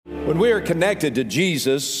When we are connected to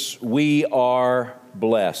Jesus, we are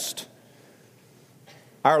blessed.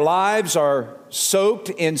 Our lives are soaked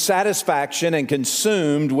in satisfaction and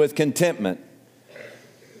consumed with contentment.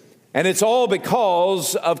 And it's all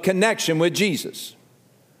because of connection with Jesus.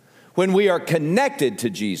 When we are connected to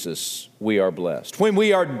Jesus, we are blessed. When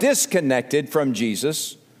we are disconnected from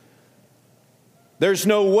Jesus, there's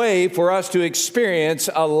no way for us to experience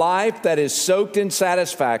a life that is soaked in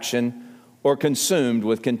satisfaction or consumed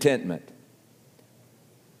with contentment.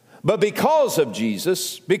 But because of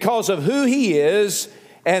Jesus, because of who He is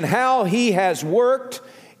and how He has worked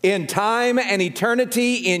in time and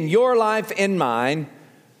eternity in your life and mine,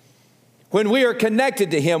 when we are connected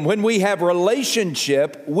to Him, when we have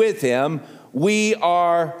relationship with Him, we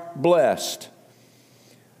are blessed.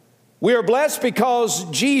 We are blessed because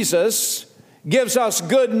Jesus gives us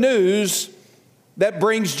good news that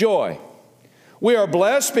brings joy. We are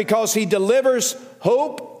blessed because He delivers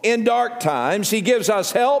hope in dark times. He gives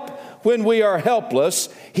us help when we are helpless.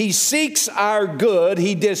 He seeks our good.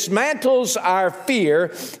 He dismantles our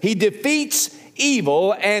fear. He defeats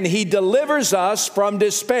evil, and He delivers us from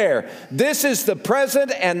despair. This is the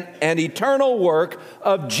present and eternal work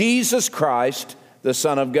of Jesus Christ, the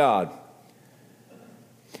Son of God.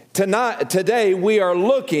 Today we are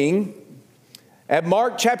looking at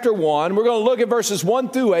Mark chapter 1. We're going to look at verses 1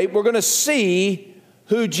 through 8. We're going to see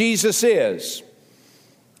who Jesus is.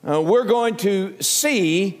 We're going to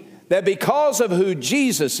see that because of who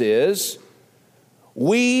Jesus is,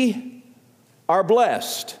 we are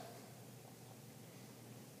blessed.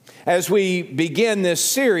 As we begin this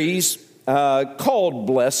series called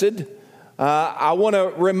Blessed, I want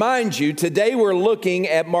to remind you, today we're looking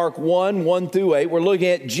at Mark 1 through 8. We're looking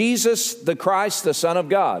at Jesus the Christ, the Son of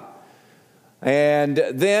God. And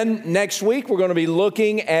then next week we're going to be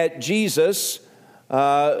looking at Jesus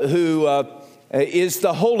who is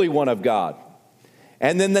the Holy One of God.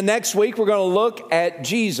 And then the next week we're going to look at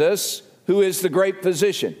Jesus who is the great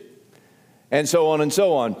physician. And so on and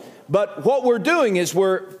so on. But what we're doing is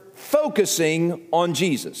we're focusing on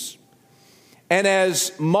Jesus. And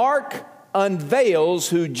as Mark unveils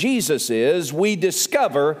who Jesus is, we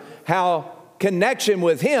discover how connection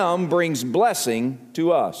with Him brings blessing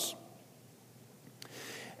to us.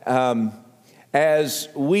 As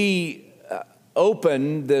we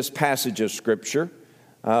open this passage of Scripture,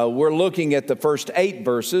 we're looking at the first 8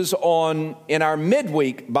 verses in our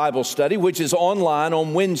midweek Bible study, which is online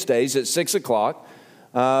on Wednesdays at 6 o'clock.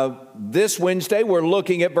 This Wednesday, we're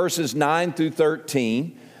looking at verses 9 through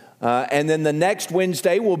 13. And then the next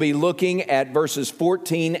Wednesday, we'll be looking at verses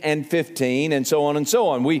 14 and 15, and so on and so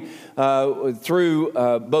on. We, through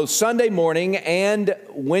both Sunday morning and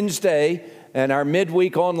Wednesday, and our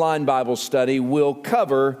midweek online Bible study, will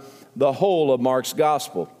cover the whole of Mark's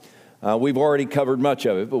gospel. We've already covered much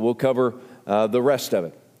of it, but we'll cover the rest of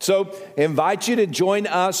it. So, invite you to join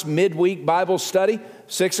us midweek Bible study,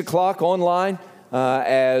 6 o'clock online,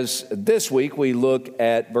 as this week we look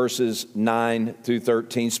at verses 9 through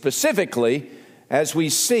 13, specifically as we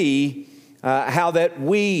see how that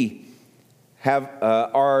we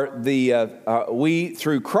we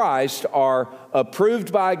through Christ are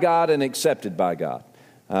approved by God and accepted by God.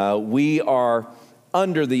 We are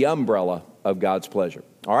under the umbrella of God's pleasure.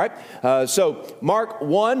 All right, so Mark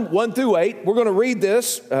 1 through 8, we're going to read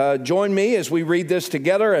this. Join me as we read this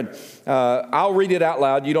together, and I'll read it out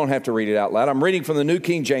loud. You don't have to read it out loud. I'm reading from the New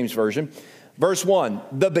King James Version. Verse 1,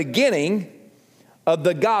 the beginning of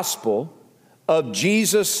the gospel of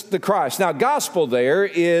Jesus the Christ. Now, gospel there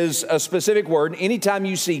is a specific word. Anytime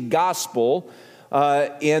you see gospel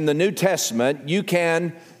in the New Testament, you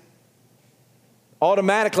can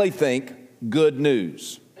automatically think good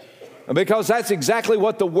news. Because that's exactly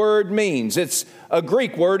what the word means. It's a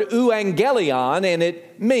Greek word, euangelion, and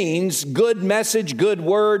it means good message, good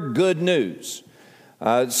word, good news.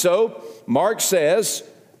 So Mark says,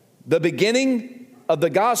 the beginning of the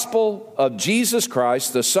gospel of Jesus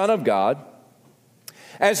Christ, the Son of God,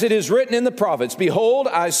 as it is written in the prophets, behold,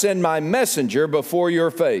 I send my messenger before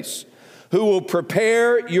your face, who will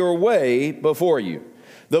prepare your way before you.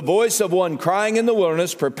 The voice of one crying in the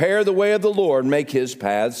wilderness, prepare the way of the Lord, make His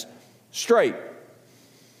paths straight.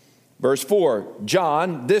 Verse 4,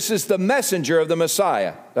 John, this is the messenger of the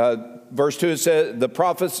Messiah. Verse 2, it says, the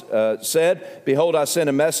prophets said, behold, I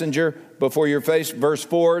send a messenger before your face. Verse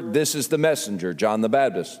 4, this is the messenger, John the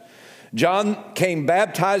Baptist. John came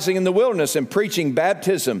baptizing in the wilderness and preaching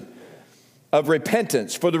baptism of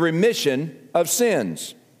repentance for the remission of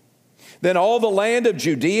sins. Then all the land of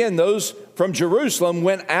Judea and those from Jerusalem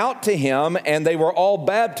went out to him, and they were all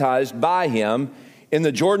baptized by him in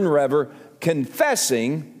the Jordan River,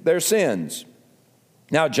 confessing their sins.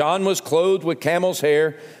 Now John was clothed with camel's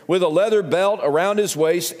hair, with a leather belt around his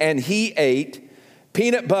waist, and he ate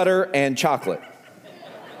peanut butter and chocolate.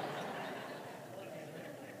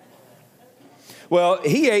 Well,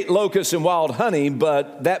 he ate locusts and wild honey,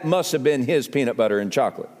 but that must have been his peanut butter and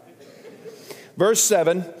chocolate. Verse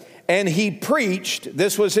 7, and he preached,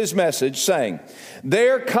 this was his message, saying,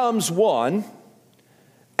 there comes one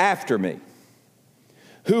after me,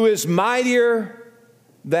 who is mightier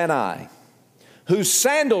than I, whose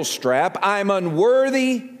sandal strap I am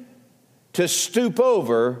unworthy to stoop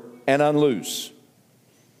over and unloose.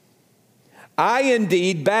 I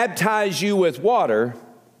indeed baptize you with water,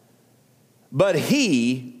 but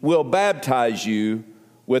he will baptize you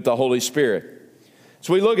with the Holy Spirit.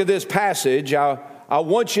 So we look at this passage, I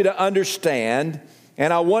want you to understand,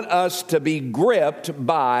 and I want us to be gripped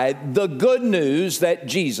by the good news that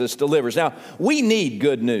Jesus delivers. Now, we need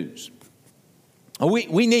good news.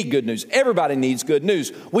 We need good news. Everybody needs good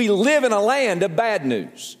news. We live in a land of bad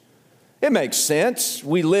news. It makes sense.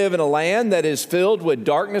 We live in a land that is filled with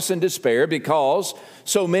darkness and despair because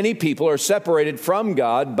so many people are separated from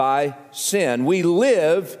God by sin. We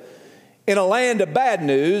live in a land of bad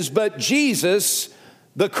news, but Jesus,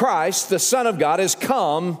 the Christ, the Son of God, has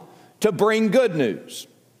come to bring good news.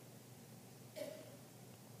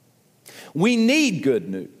 We need good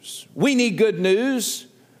news. We need good news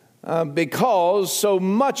because so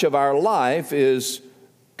much of our life is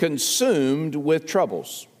consumed with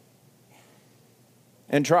troubles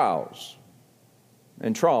and trials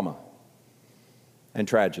and trauma and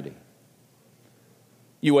tragedy.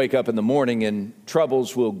 You wake up in the morning and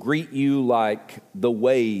troubles will greet you like the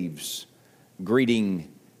waves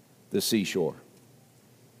greeting the seashore.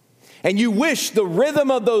 And you wish the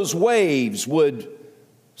rhythm of those waves would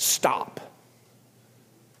stop.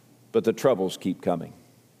 But the troubles keep coming.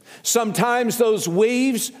 Sometimes those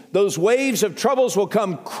waves of troubles will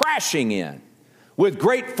come crashing in with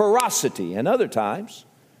great ferocity, and other times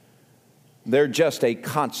they're just a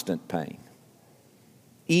constant pain,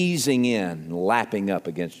 easing in, lapping up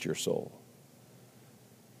against your soul.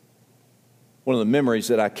 One of the memories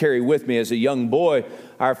that I carry with me as a young boy,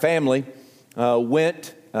 our family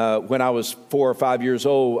went, when I was 4 or 5 years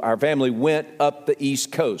old, our family went up the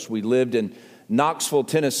East Coast. We lived in Knoxville,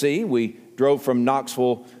 Tennessee. We drove from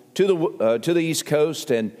Knoxville to the East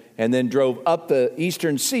Coast and then drove up the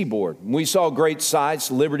eastern seaboard. We saw great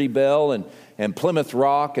sights, Liberty Bell and Plymouth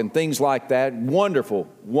Rock and things like that. Wonderful,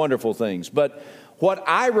 wonderful things. But what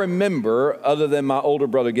I remember, other than my older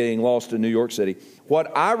brother getting lost in New York City,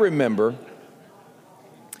 what I remember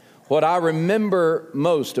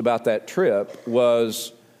most about that trip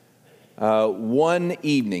was one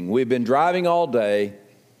evening. We'd been driving all day,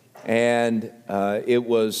 and it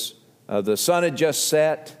was the sun had just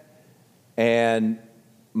set, and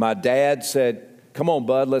my dad said, "Come on,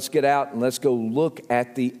 bud, let's get out and let's go look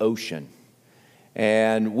at the ocean."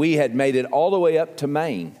 And we had made it all the way up to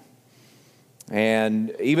Maine.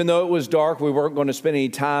 And even though it was dark, we weren't going to spend any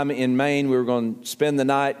time in Maine. We were going to spend the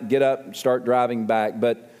night, get up, and start driving back.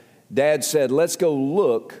 But Dad said, "Let's go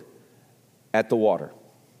look at the water."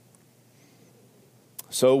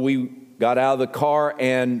 So we got out of the car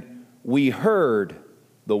and we heard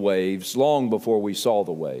the waves long before we saw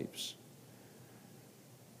the waves.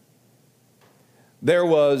 There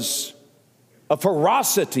was a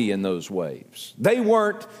ferocity in those waves. They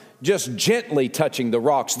weren't just gently touching the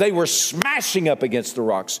rocks. They were smashing up against the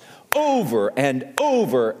rocks over and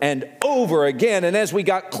over and over again. And as we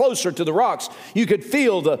got closer to the rocks, you could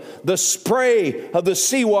feel the spray of the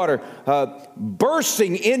seawater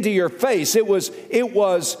bursting into your face. It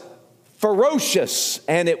was ferocious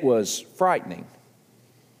and it was frightening.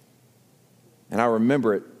 And I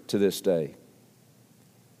remember it to this day.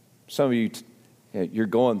 Some of you, you're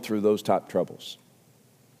going through those type troubles.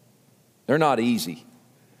 They're not easy.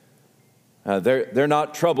 They're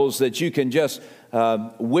not troubles that you can just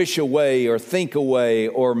wish away or think away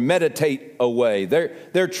or meditate away.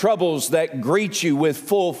 They're troubles that greet you with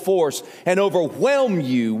full force and overwhelm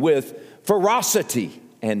you with ferocity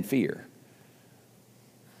and fear.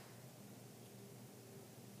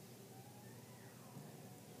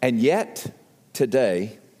 And yet,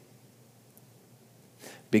 today,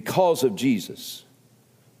 because of Jesus,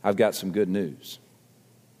 I've got some good news.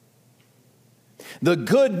 The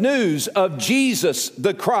good news of Jesus,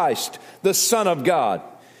 the Christ, the Son of God.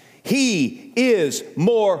 He is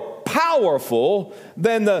more powerful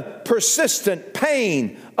than the persistent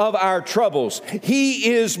pain of our troubles.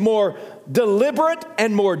 He is more deliberate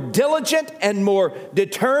and more diligent and more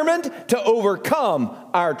determined to overcome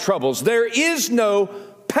our troubles. There is no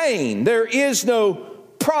pain. There is no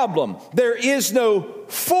problem. There is no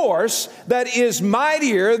force that is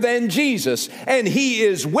mightier than Jesus. And He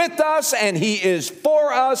is with us and He is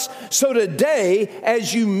for us. So today,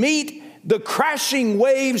 as you meet the crashing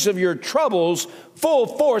waves of your troubles full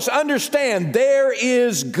force, understand there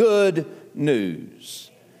is good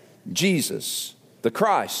news. Jesus, the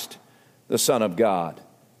Christ, the Son of God,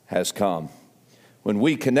 has come. When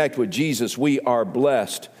we connect with Jesus, we are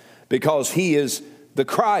blessed because He is the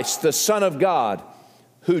Christ, the Son of God,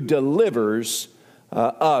 who delivers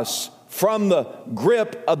us from the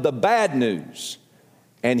grip of the bad news,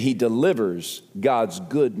 and He delivers God's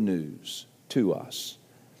good news to us.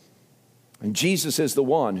 And Jesus is the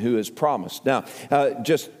one who is promised. Now,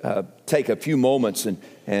 just take a few moments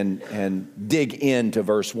and dig into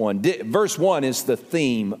verse 1. Verse 1 is the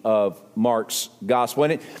theme of Mark's gospel,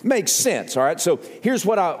 and it makes sense, all right? So here's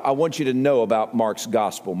what I want you to know about Mark's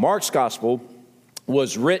gospel. Mark's gospel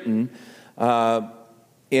was written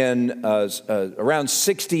in around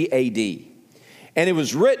 60 A.D., and it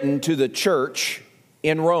was written to the church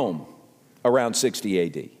in Rome around 60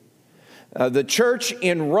 A.D. The church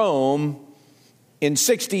in Rome in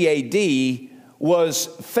 60 A.D. was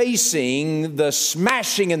facing the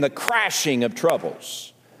smashing and the crashing of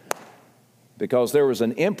troubles because there was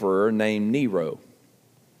an emperor named Nero.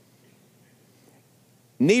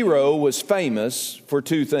 Nero was famous for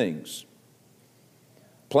two things: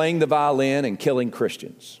 playing the violin and killing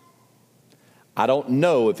Christians. I don't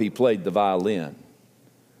know if he played the violin,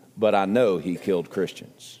 but I know he killed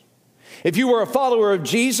Christians. If you were a follower of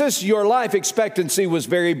Jesus, your life expectancy was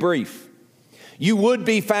very brief. You would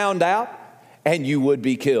be found out and you would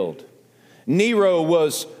be killed. Nero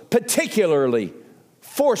was particularly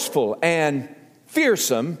forceful and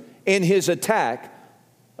fearsome in his attack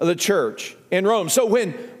of the church in Rome. So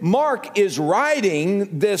when Mark is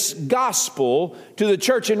writing this gospel to the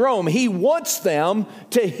church in Rome, he wants them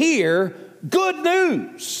to hear good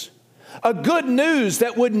news. A good news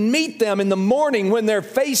that would meet them in the morning when they're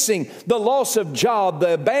facing the loss of job,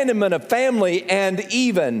 the abandonment of family, and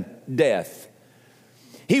even death.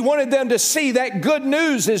 He wanted them to see that good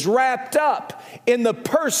news is wrapped up in the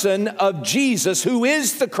person of Jesus, who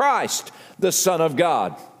is the Christ, the Son of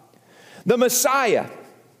God. The Messiah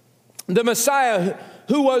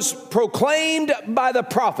who was proclaimed by the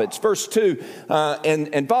prophets, verse 2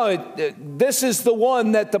 and following. This is the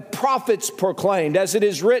one that the prophets proclaimed, as it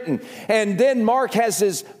is written. And then Mark has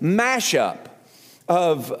his mashup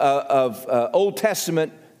of Old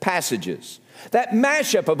Testament passages. That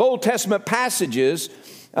mashup of Old Testament passages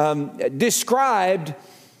described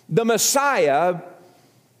the Messiah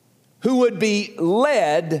who would be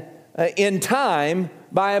led in time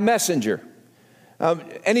by a messenger.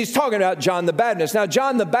 And he's talking about John the Baptist. Now,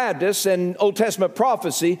 John the Baptist in Old Testament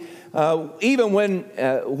prophecy, even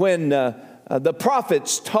when the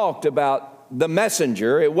prophets talked about the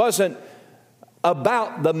messenger, it wasn't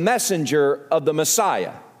about the messenger of the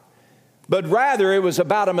Messiah, but rather it was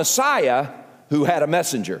about a Messiah who had a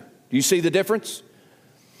messenger. Do you see the difference?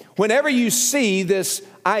 Whenever you see this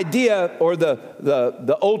idea or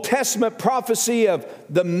the Old Testament prophecy of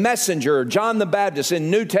the messenger, John the Baptist,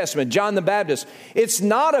 in New Testament, John the Baptist, it's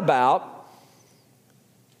not about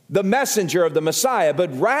the messenger of the Messiah,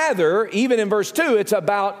 but rather, even in verse 2, it's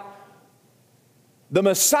about the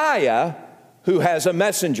Messiah who has a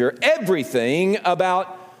messenger. Everything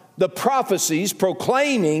about the prophecies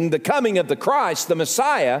proclaiming the coming of the Christ, the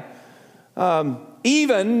Messiah,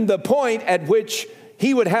 even the point at which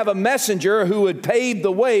He would have a messenger who would pave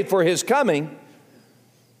the way for His coming.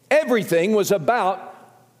 Everything was about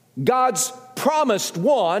God's promised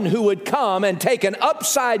one who would come and take an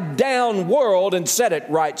upside down world and set it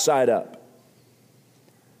right side up.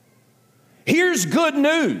 Here's good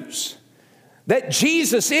news that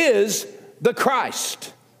Jesus is the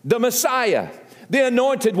Christ, the Messiah, the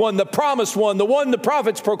anointed one, the promised one, the one the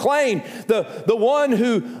prophets proclaimed, the one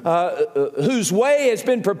whose way has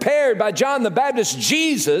been prepared by John the Baptist.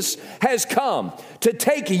 Jesus has come to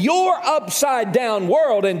take your upside down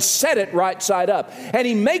world and set it right side up. And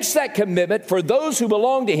He makes that commitment for those who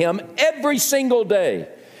belong to Him every single day.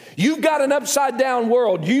 You've got an upside down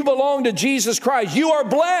world. You belong to Jesus Christ. You are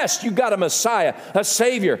blessed. You've got a Messiah, a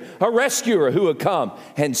Savior, a rescuer who will come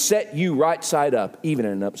and set you right side up, even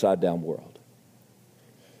in an upside down world.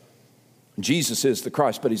 Jesus is the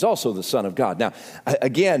Christ, but He's also the Son of God. Now,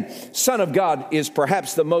 again, Son of God is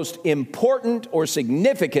perhaps the most important or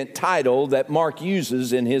significant title that Mark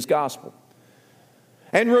uses in his gospel.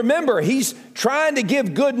 And remember, he's trying to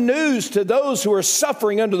give good news to those who are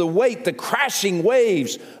suffering under the weight, the crashing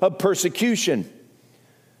waves of persecution.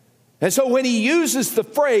 And so when he uses the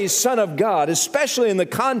phrase Son of God, especially in the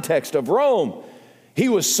context of Rome, he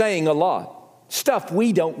was saying a lot. Stuff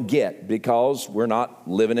we don't get because we're not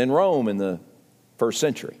living in Rome in the first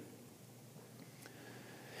century.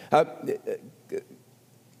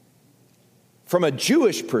 From a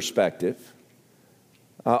Jewish perspective,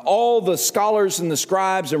 all the scholars and the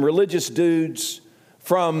scribes and religious dudes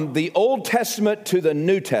from the Old Testament to the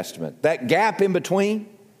New Testament, that gap in between,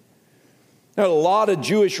 a lot of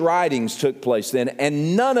Jewish writings took place then,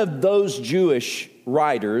 and none of those Jewish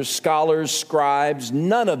writers, scholars, scribes,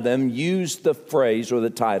 none of them used the phrase or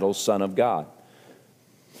the title Son of God.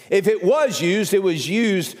 If it was used, it was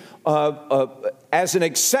used as an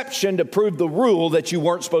exception to prove the rule that you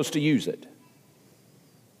weren't supposed to use it.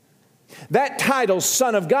 That title,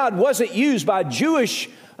 Son of God, wasn't used by Jewish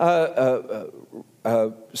scholars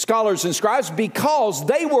and scribes because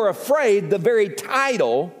they were afraid the very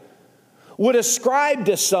title would ascribe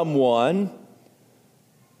to someone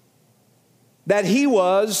that he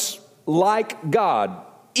was like God,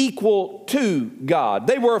 equal to God.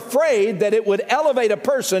 They were afraid that it would elevate a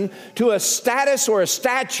person to a status or a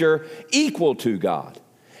stature equal to God.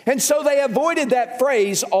 And so they avoided that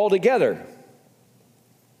phrase altogether.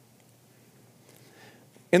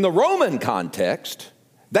 In the Roman context,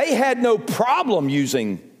 they had no problem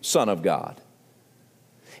using Son of God.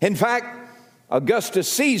 In fact, Augustus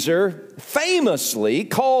Caesar famously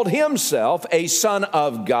called himself a son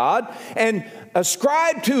of God and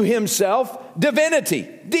ascribed to himself divinity,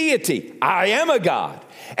 deity. I am a God.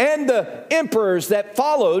 And the emperors that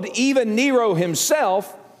followed, even Nero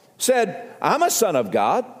himself, said, I'm a son of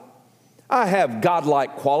God. I have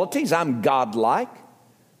godlike qualities. I'm godlike.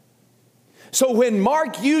 So when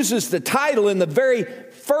Mark uses the title in the very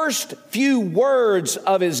first few words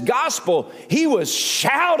of his gospel, he was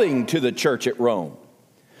shouting to the church at Rome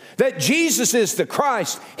that Jesus is the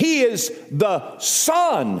Christ. He is the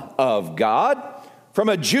Son of God. From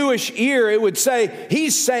a Jewish ear, it would say,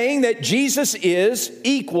 he's saying that Jesus is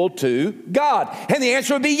equal to God. And the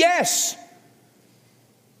answer would be yes.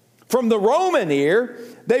 From the Roman ear,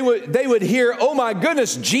 they would hear, oh my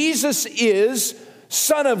goodness, Jesus is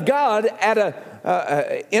Son of God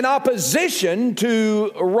in opposition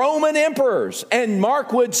to Roman emperors. And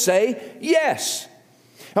Mark would say, yes.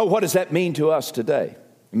 Now, what does that mean to us today?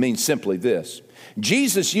 It means simply this.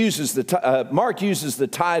 Mark uses the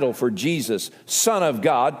title for Jesus, Son of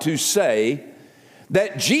God, to say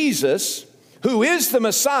that Jesus, who is the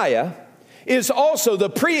Messiah, is also the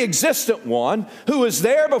pre-existent one who was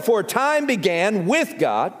there before time began with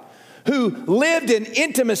God, who lived in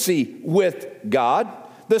intimacy with God,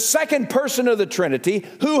 the second person of the Trinity,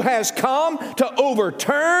 who has come to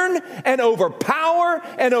overturn and overpower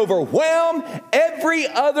and overwhelm every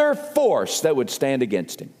other force that would stand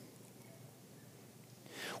against him.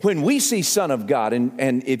 When we see Son of God,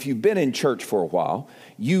 and if you've been in church for a while,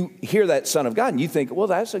 you hear that Son of God and you think, well,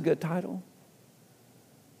 that's a good title.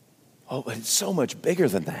 Oh, but it's so much bigger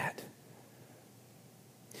than that.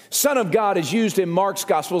 Son of God is used in Mark's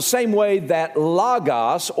gospel the same way that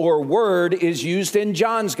logos or word is used in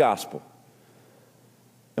John's gospel.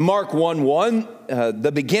 In Mark 1:1,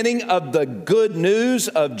 the beginning of the good news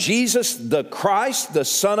of Jesus, the Christ, the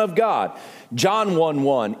Son of God. John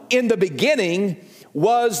 1:1, in the beginning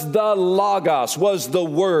was the logos, was the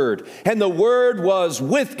word, and the word was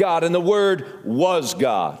with God, and the word was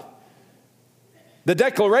God. The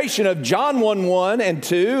declaration of John 1:1 and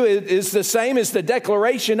 2 is the same as the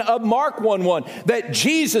declaration of Mark 1:1, that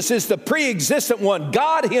Jesus is the pre-existent one,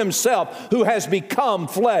 God himself, who has become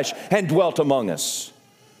flesh and dwelt among us.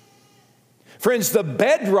 Friends, the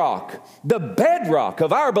bedrock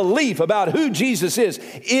of our belief about who Jesus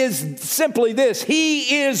is simply this: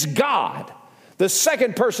 he is God, the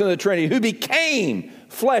second person of the Trinity, who became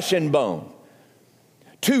flesh and bone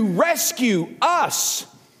to rescue us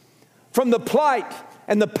from the plight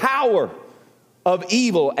and the power of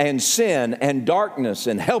evil and sin and darkness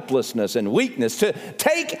and helplessness and weakness, to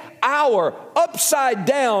take our upside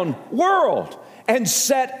down world and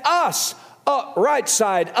set us up, right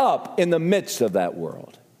side up in the midst of that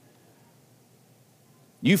world.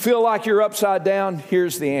 You feel like you're upside down?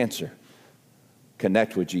 Here's the answer.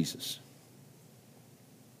 Connect with Jesus.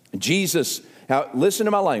 Jesus, now listen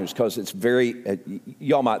to my language, because it's very,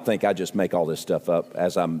 y'all might think I just make all this stuff up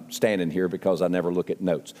as I'm standing here because I never look at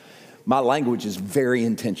notes. My language is very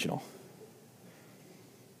intentional.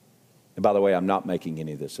 And by the way, I'm not making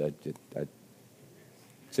any of this.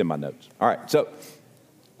 It's in my notes. All right, so,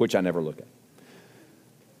 which I never look at.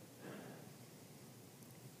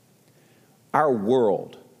 Our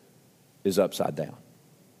world is upside down.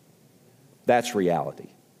 That's reality.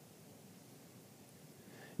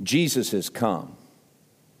 Jesus has come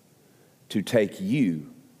to take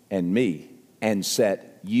you and me and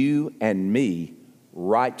set you and me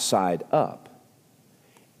right side up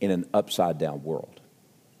in an upside down world.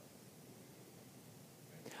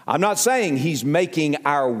 I'm not saying he's making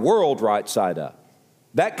our world right side up.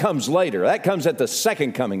 That comes later. That comes at the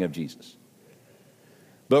second coming of Jesus.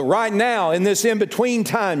 But right now, in this in-between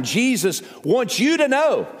time, Jesus wants you to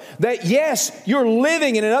know that yes, you're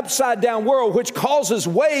living in an upside-down world which causes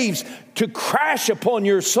waves to crash upon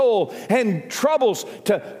your soul and troubles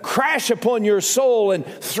to crash upon your soul and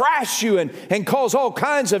thrash you and cause all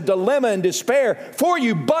kinds of dilemma and despair for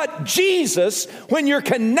you. But Jesus, when you're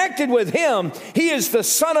connected with Him, He is the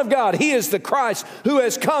Son of God. He is the Christ who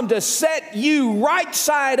has come to set you right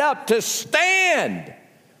side up to stand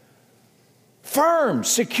firm,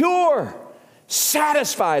 secure,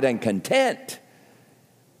 satisfied, and content,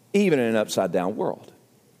 even in an upside-down world.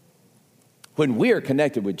 When we are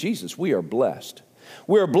connected with Jesus, we are blessed.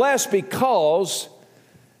 We are blessed because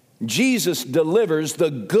Jesus delivers the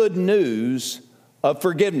good news of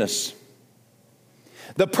forgiveness.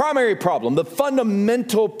 The primary problem, the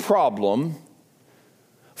fundamental problem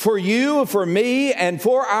for you, for me, and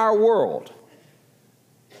for our world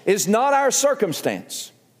is not our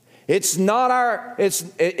circumstance. It's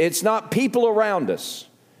not people around us.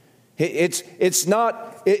 It's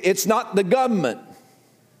not the government.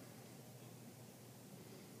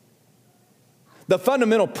 The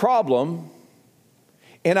fundamental problem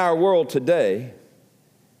in our world today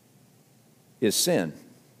is sin.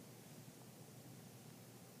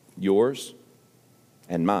 Yours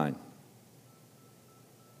and mine.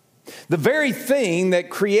 The very thing that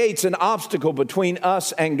creates an obstacle between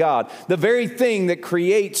us and God, the very thing that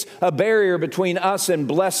creates a barrier between us and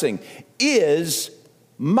blessing is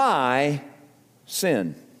my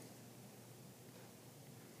sin.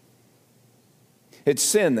 It's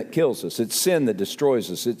sin that kills us. It's sin that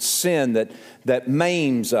destroys us. It's sin that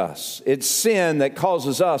maims us. It's sin that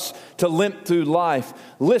causes us to limp through life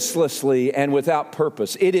listlessly and without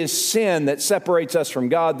purpose. It is sin that separates us from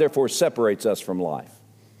God, therefore separates us from life.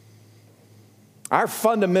 Our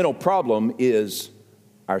fundamental problem is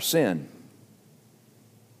our sin.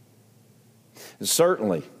 And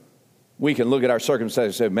certainly, we can look at our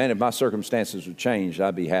circumstances and say, man, if my circumstances would change,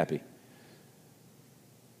 I'd be happy.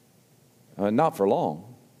 Not for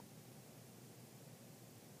long.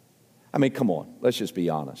 I mean, come on, let's just be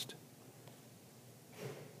honest.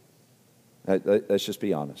 Let's just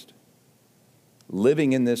be honest.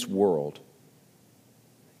 Living in this world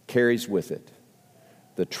carries with it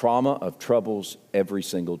the trauma of troubles every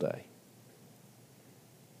single day.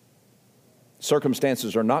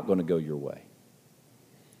 Circumstances are not going to go your way.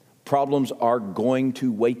 Problems are going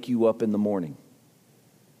to wake you up in the morning.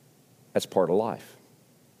 That's part of life.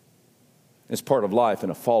 It's part of life in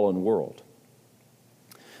a fallen world.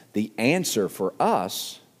 The answer for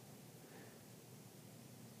us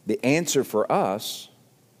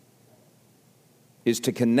is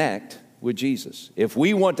to connect with Jesus. If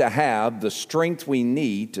we want to have the strength we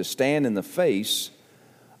need to stand in the face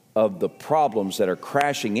of the problems that are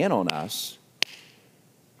crashing in on us,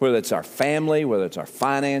 whether it's our family, whether it's our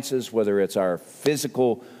finances, whether it's our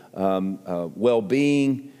physical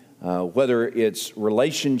well-being, whether it's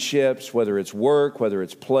relationships, whether it's work, whether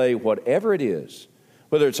it's play, whatever it is,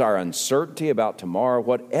 whether it's our uncertainty about tomorrow,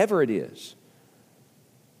 whatever it is,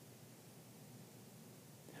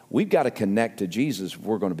 we've got to connect to Jesus if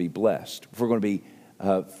we're going to be blessed, if we're going to be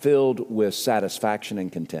filled with satisfaction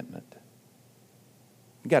and contentment.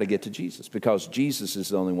 We've got to get to Jesus because Jesus is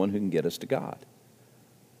the only one who can get us to God.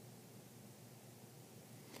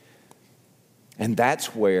 And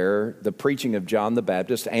that's where the preaching of John the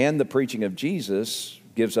Baptist and the preaching of Jesus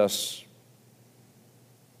gives us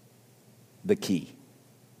the key.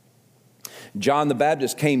 John the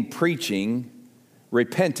Baptist came preaching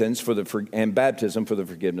repentance and baptism for the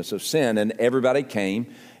forgiveness of sin. And everybody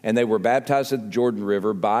came, and they were baptized at the Jordan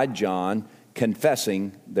River by John,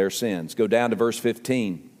 confessing their sins. Go down to verse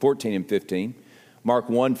 14 and 15. Mark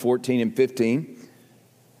 1, 14 and 15.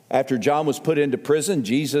 After John was put into prison,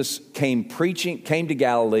 Jesus came to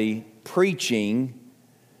Galilee preaching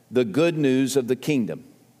the good news of the kingdom.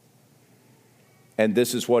 And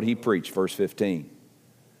this is what he preached, verse 15.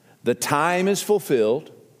 The time is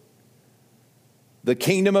fulfilled. The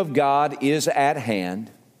kingdom of God is at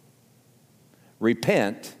hand.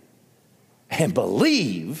 Repent and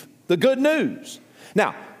believe the good news.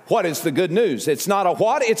 Now, what is the good news? It's not a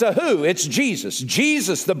what, it's a who. It's Jesus.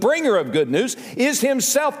 Jesus, the bringer of good news, is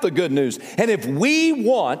himself the good news. And if we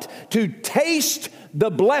want to taste the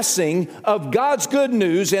blessing of God's good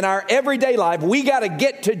news in our everyday life, we got to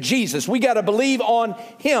get to Jesus. We got to believe on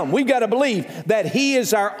Him. We've got to believe that He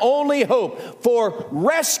is our only hope for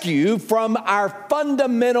rescue from our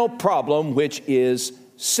fundamental problem, which is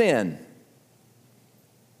sin.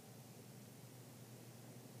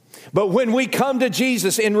 But when we come to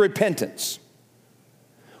Jesus in repentance,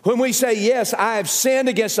 when we say, yes, I have sinned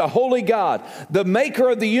against a holy God, the maker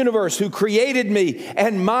of the universe who created me,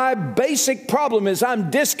 and my basic problem is I'm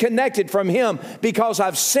disconnected from Him because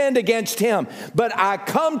I've sinned against Him. But I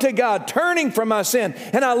come to God turning from my sin,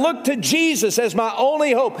 and I look to Jesus as my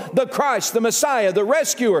only hope, the Christ, the Messiah, the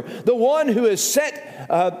rescuer, the one who has set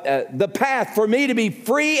the path for me to be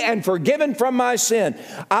free and forgiven from my sin.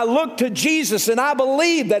 I look to Jesus, and I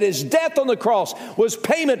believe that His death on the cross was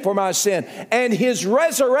payment for my sin, and His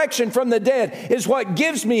resurrection from the dead is what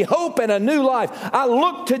gives me hope and a new life. I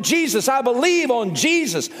look to Jesus. I believe on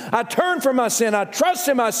Jesus. I turn from my sin. I trust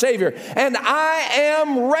in my Savior, and I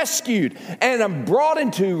am rescued, and I'm brought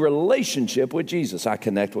into relationship with Jesus. I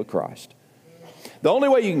connect with Christ. The only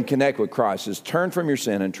way you can connect with Christ is turn from your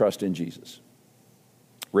sin and trust in Jesus.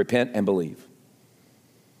 Repent and believe.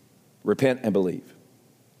 Repent and believe.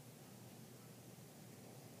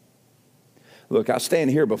 Look, I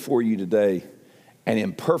stand here before you today, an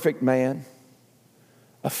imperfect man,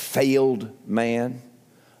 a failed man,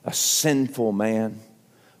 a sinful man,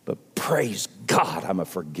 but praise God, I'm a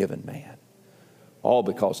forgiven man, all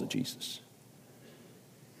because of Jesus.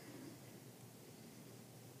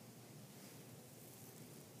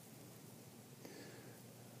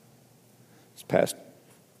 This past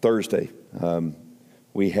Thursday,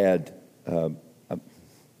 we had, I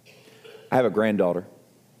have a granddaughter.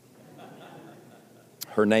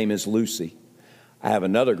 Her name is Lucy. I have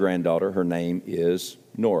another granddaughter. Her name is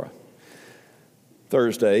Nora.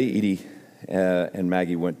 Thursday, Edie and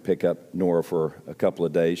Maggie went to pick up Nora for a couple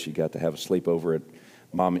of days. She got to have a sleepover at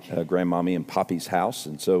Grandmommy and Poppy's house,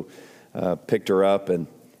 and so picked her up,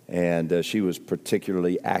 and she was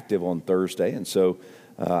particularly active on Thursday, and so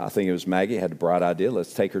I think it was Maggie had the bright idea,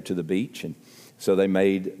 let's take her to the beach, and so they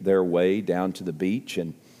made their way down to the beach,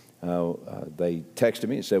 and they texted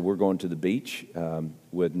me and said, we're going to the beach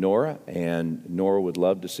with Nora, and Nora would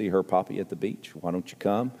love to see her Poppy at the beach. Why don't you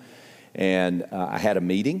come? And I had a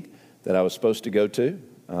meeting that I was supposed to go to,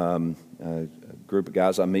 a group of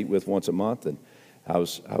guys I meet with once a month, and I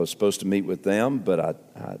was supposed to meet with them, but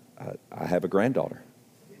I have a granddaughter.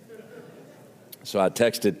 So I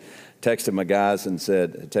texted my guys and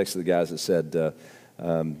texted the guys and said,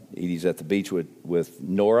 Edie's at the beach with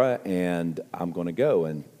Nora, and I'm going to go.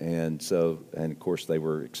 And of course, they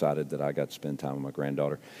were excited that I got to spend time with my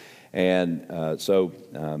granddaughter. And so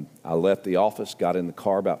I left the office, got in the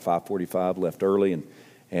car about 5:45, left early,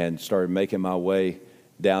 and started making my way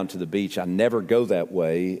down to the beach. I never go that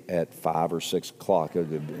way at 5 or 6 o'clock.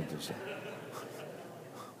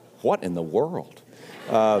 What in the world?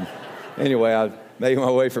 Anyway, I made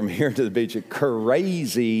my way from here to the beach.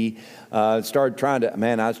 Crazy. Started trying to,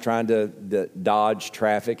 I was trying to dodge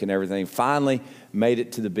traffic and everything. Finally made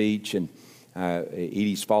it to the beach, and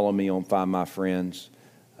Edie's following me on Find My Friends.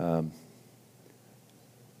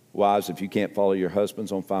 Wives, if you can't follow your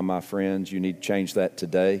husbands on Find My Friends, you need to change that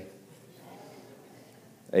today.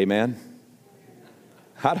 Amen?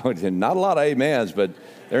 Not a lot of amens, but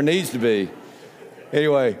there needs to be.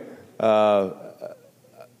 Anyway,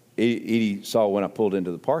 Edie saw when I pulled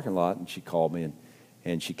into the parking lot, and she called me,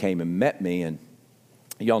 and she came and met me. And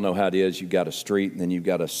y'all know how it is. You've got a street, and then you've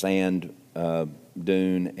got a sand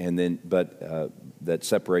dune, and then that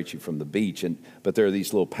separates you from the beach. But there are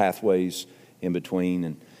these little pathways in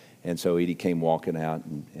between, and so Edie came walking out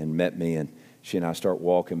and met me, and she and I start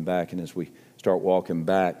walking back. And as we start walking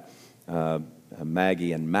back,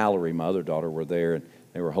 Maggie and Mallory, my other daughter, were there, and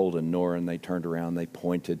they were holding Nora, and they turned around, they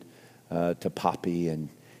pointed to Poppy, and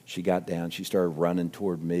she got down. She started running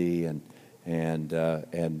toward me, and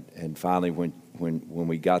finally, when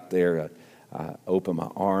we got there, I opened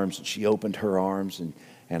my arms, and she opened her arms,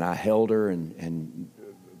 and I held her and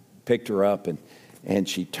picked her up, and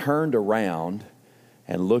she turned around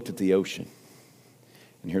and looked at the ocean.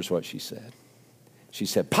 And here's what she said. She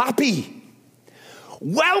said, "Poppy,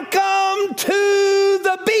 welcome to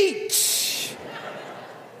the beach."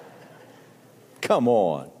 Come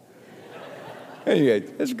on. Anyway,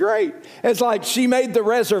 it's great. It's like she made the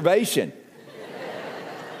reservation.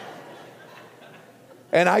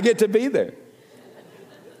 And I get to be there.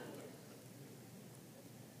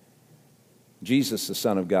 Jesus, the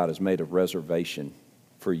Son of God, has made a reservation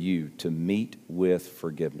for you to meet with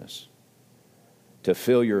forgiveness, to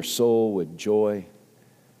fill your soul with joy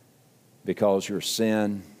because your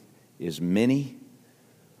sin is many,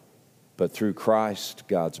 But through Christ,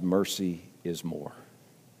 God's mercy is more.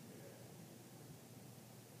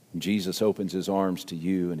 And Jesus opens his arms to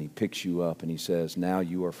you and he picks you up and he says, now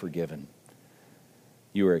you are forgiven.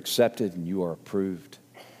 You are accepted and you are approved.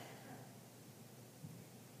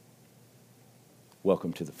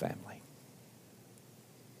 Welcome to the family.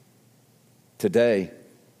 Today,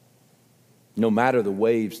 no matter the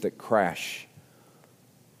waves that crash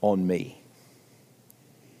on me,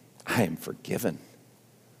 I am forgiven.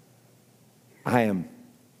 I am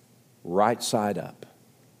right side up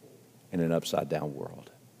in an upside down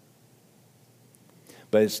world.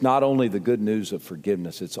 But it's not only the good news of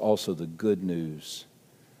forgiveness, it's also the good news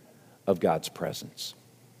of God's presence.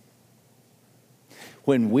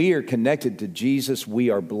 When we are connected to Jesus, we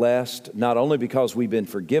are blessed, not only because we've been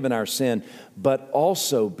forgiven our sin, but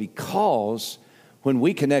also because when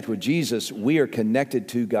we connect with Jesus, we are connected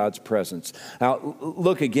to God's presence. Now,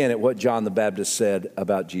 look again at what John the Baptist said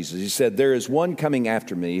about Jesus. He said, there is one coming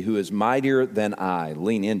after me who is mightier than I.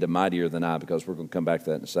 Lean into mightier than I, because we're going to come back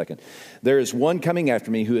to that in a second. There is one coming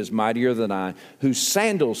after me who is mightier than I, whose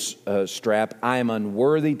sandals strap I am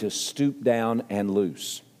unworthy to stoop down and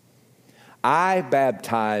loose. I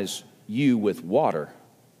baptize you with water.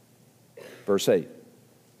 Verse 8,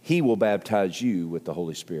 he will baptize you with the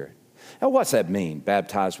Holy Spirit. Now, what's that mean,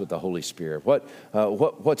 baptized with the Holy Spirit?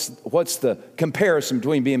 What's the comparison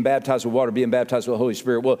between being baptized with water and being baptized with the Holy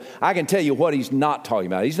Spirit? Well, I can tell you what he's not talking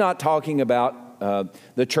about. He's not talking about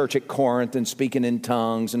the church at Corinth and speaking in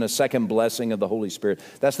tongues and a second blessing of the Holy Spirit.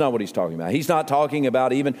 That's not what he's talking about. He's not talking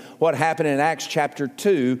about even what happened in Acts chapter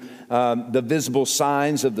 2, the visible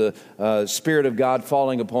signs of the Spirit of God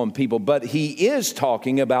falling upon people. But he is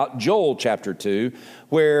talking about Joel chapter 2,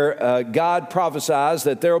 where God prophesies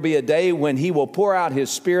that there will be a day when he will pour out his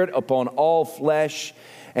Spirit upon all flesh,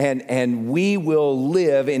 and we will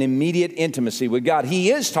live in immediate intimacy with God.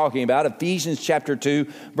 He is talking about Ephesians chapter 2,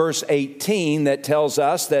 verse 18, that tells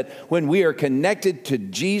us that when we are connected to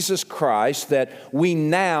Jesus Christ, that we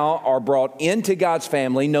now are brought into God's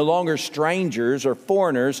family, no longer strangers or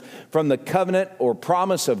foreigners from the covenant or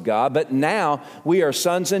promise of God, but now we are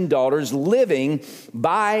sons and daughters living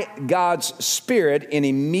by God's Spirit in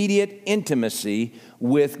immediate intimacy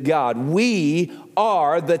with God. We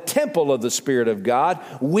are the temple of the Spirit of God.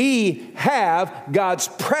 We have God's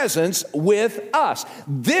presence with us.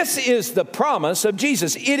 This is the promise of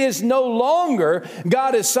Jesus. It is no longer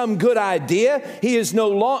God is some good idea. It's no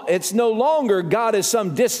longer God is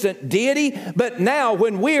some distant deity. But now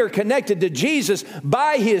when we are connected to Jesus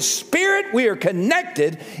by his Spirit, we are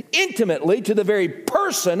connected intimately to the very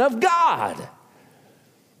person of God.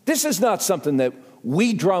 This is not something that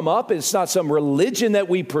we drum up. It's not some religion that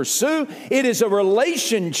we pursue. It is a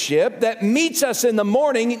relationship that meets us in the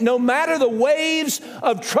morning, no matter the waves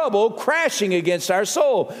of trouble crashing against our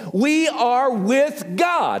soul. We are with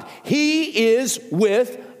God. He is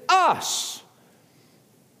with us.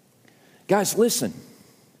 Guys, listen.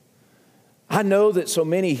 I know that so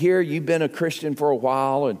many here, you've been a Christian for a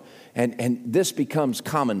while, and this becomes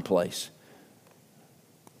commonplace.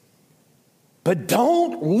 But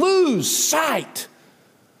don't lose sight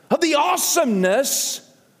of the awesomeness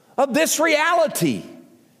of this reality,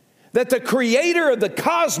 that the creator of the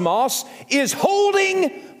cosmos is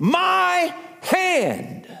holding my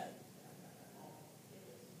hand.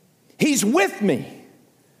 He's with me.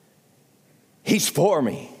 He's for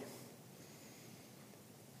me.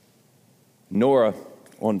 Nora,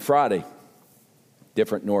 on Friday,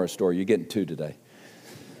 different Nora story. You're getting two today.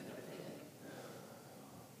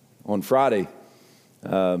 On Friday,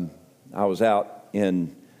 I was out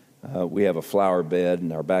in, we have a flower bed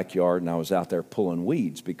in our backyard, and I was out there pulling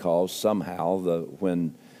weeds because somehow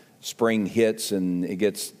when spring hits and it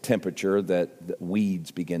gets temperature, that the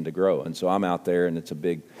weeds begin to grow. And so I'm out there, and it's a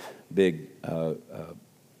big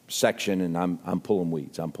section, and I'm pulling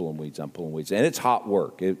weeds. I'm pulling weeds. And it's hot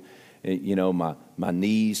work. My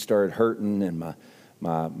knees started hurting, and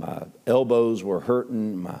my elbows were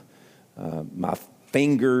hurting. My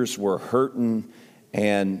fingers were hurting,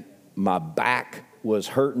 and my back was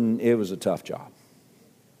hurting. It was a tough job,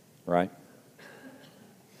 right?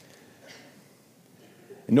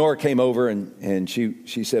 Nora came over and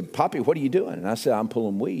she said, "Poppy, what are you doing?" And I said, "I'm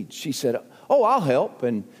pulling weeds." She said, "Oh, I'll help."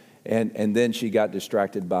 And then she got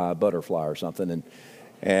distracted by a butterfly or something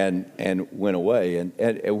and went away,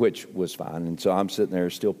 and which was fine. And so I'm sitting there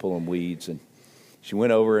still pulling weeds, and she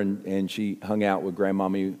went over and she hung out with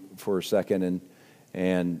Grandmommy for a second,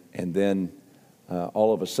 and then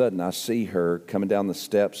all of a sudden I see her coming down the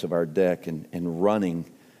steps of our deck and running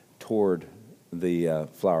toward the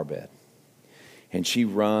flower bed. And she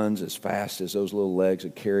runs as fast as those little legs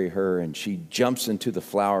would carry her, and she jumps into the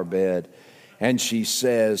flower bed, and she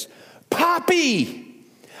says, "Poppy,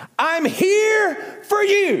 I'm here for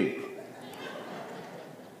you."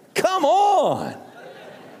 Come on.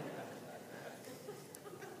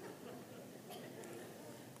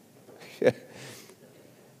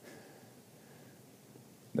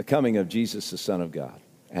 The coming of Jesus, the Son of God,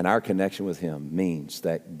 and our connection with him means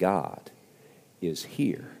that God is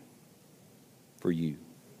here for you.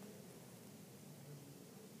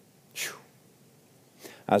 Whew.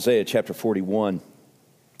 Isaiah chapter 41,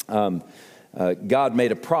 God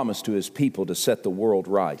made a promise to his people to set the world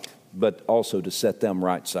right, but also to set them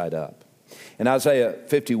right side up. In Isaiah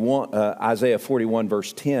 41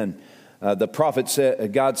 verse 10, the prophet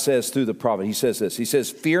said, God says through the prophet, he says this, he says,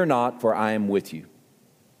 "Fear not, for I am with you."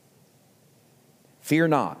 Fear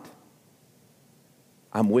not,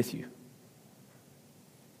 I'm with you.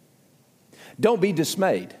 Don't be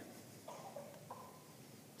dismayed,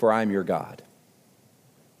 for I am your God.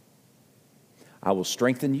 I will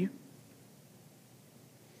strengthen you.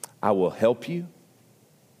 I will help you.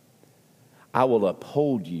 I will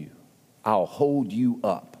uphold you. I'll hold you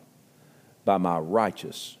up by my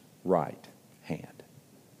righteous right hand.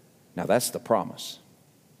 Now that's the promise.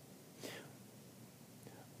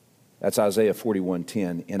 That's Isaiah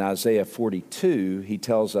 41:10. In Isaiah 42, he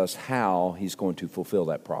tells us how he's going to fulfill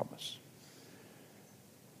that promise.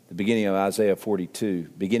 The beginning with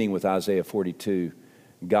Isaiah 42,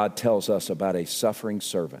 God tells us about a suffering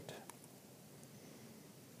servant,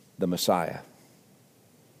 the Messiah,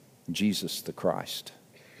 Jesus the Christ,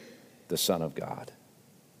 the Son of God.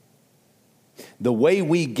 The way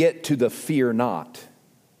we get to the fear not,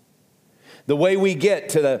 the way we get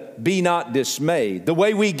to the be not dismayed, the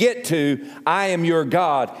way we get to I am your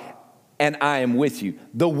God and I am with you,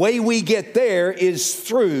 the way we get there is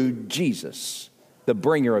through Jesus, the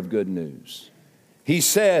bringer of good news. He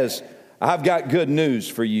says, I've got good news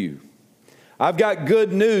for you. I've got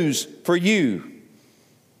good news for you.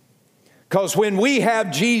 Because when we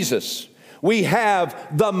have Jesus, we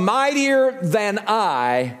have the mightier than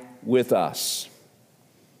I with us.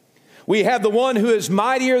 We have the one who is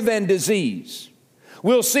mightier than disease.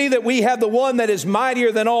 We'll see that we have the one that is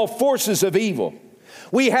mightier than all forces of evil.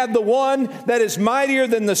 We have the one that is mightier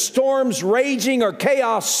than the storms raging or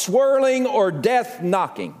chaos swirling or death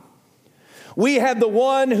knocking. We have the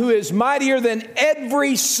one who is mightier than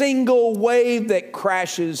every single wave that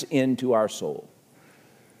crashes into our soul.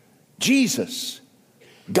 Jesus,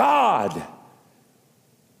 God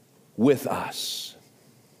with us.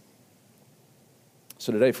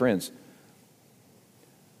 So today, friends,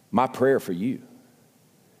 my prayer for you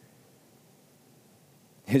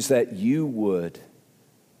is that you would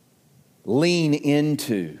lean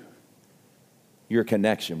into your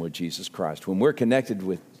connection with Jesus Christ. When we're connected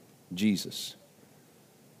with Jesus,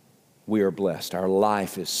 we are blessed. Our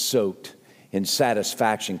life is soaked in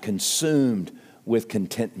satisfaction, consumed with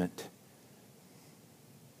contentment.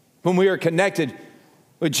 When we are connected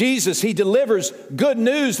with Jesus, He delivers good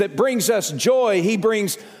news that brings us joy. He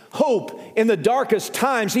brings hope in the darkest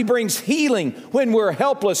times. He brings healing when we're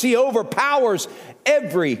helpless. He overpowers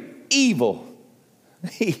every evil.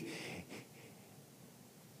 He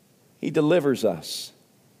delivers us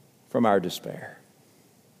from our despair.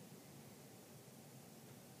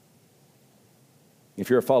 If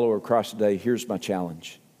you're a follower of Christ today, here's my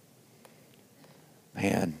challenge.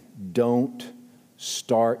 Man, don't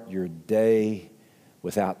start your day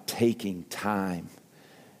without taking time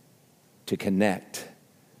to connect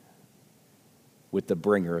with the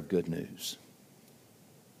bringer of good news.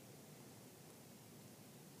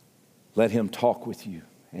 Let Him talk with you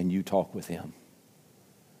and you talk with Him.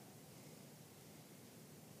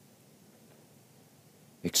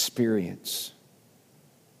 Experience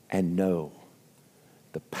and know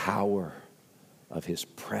the power of His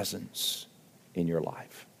presence in your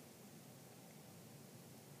life.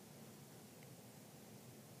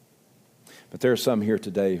 But there are some here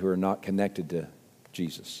today who are not connected to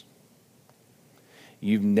Jesus.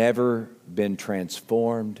 You've never been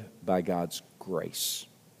transformed by God's grace.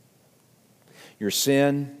 Your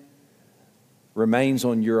sin remains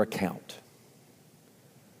on your account.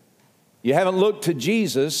 You haven't looked to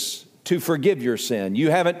Jesus to forgive your sin.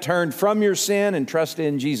 You haven't turned from your sin and trusted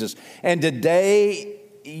in Jesus. And today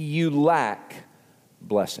you lack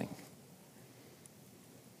blessing.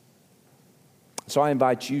 So I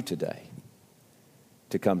invite you today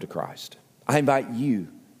to come to Christ. I invite you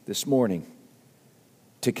this morning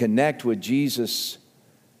to connect with Jesus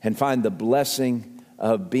and find the blessing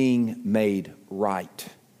of being made right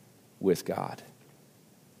with God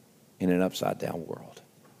in an upside down world.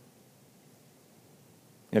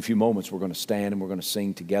 In a few moments, we're going to stand and we're going to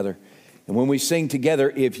sing together. And when we sing together,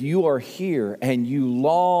 if you are here and you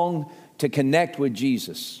long to connect with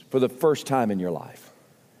Jesus for the first time in your life,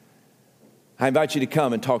 I invite you to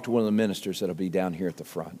come and talk to one of the ministers that'll be down here at the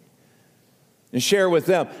front. And share with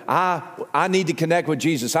them, I need to connect with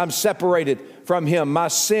Jesus. I'm separated from Him. My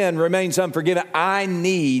sin remains unforgiven. I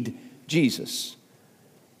need Jesus.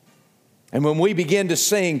 And when we begin to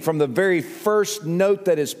sing, from the very first note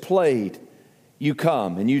that is played, you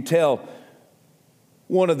come and you tell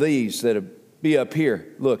one of these that'll be up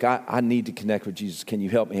here, look, I need to connect with Jesus. Can you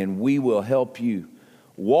help me? And we will help you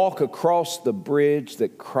walk across the bridge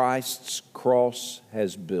that Christ's cross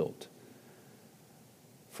has built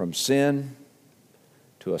from sin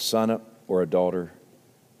to a son or a daughter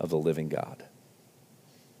of the living God.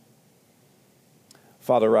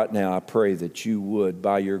 Father, right now I pray that you would,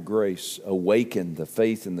 by your grace, awaken the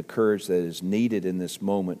faith and the courage that is needed in this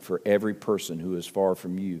moment for every person who is far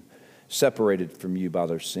from you, separated from you by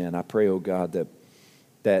their sin. I pray, oh God,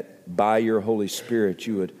 that by your Holy Spirit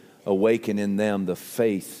you would awaken in them the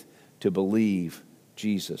faith to believe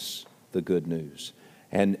Jesus, the good news,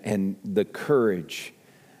 and the courage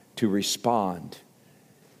to respond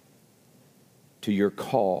to your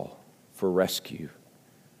call for rescue.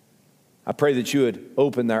 I pray that you would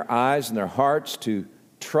open their eyes and their hearts to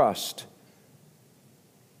trust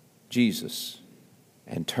Jesus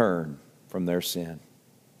and turn from their sin.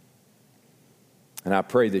 And I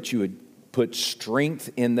pray that you would put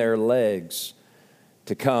strength in their legs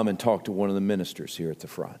to come and talk to one of the ministers here at the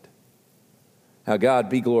front. Now, God,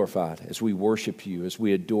 be glorified as we worship you, as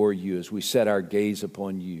we adore you, as we set our gaze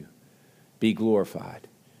upon you. Be glorified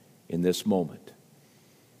in this moment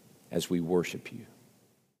as we worship you.